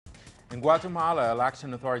In Guatemala,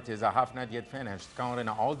 election authorities have not yet finished counting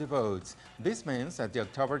all the votes. This means that the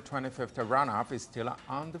October 25th runoff is still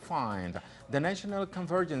undefined. The National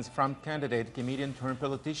Convergence Front candidate,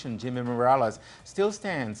 comedian-turned-politician Jimmy Morales, still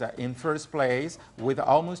stands in first place with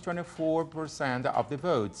almost 24% of the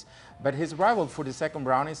votes. But his rival for the second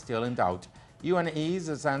round is still in doubt.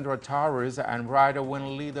 UNE's Sandra Torres and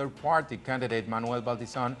right-wing leader party candidate Manuel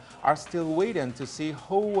Baldizon are still waiting to see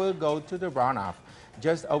who will go to the runoff.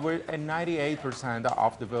 Just over 98%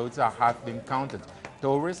 of the votes have been counted.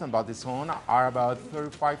 Torres and Baldizon are about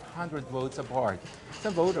 3,500 votes apart.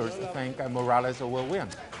 Some voters think Morales will win,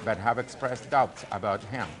 but have expressed doubts about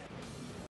him.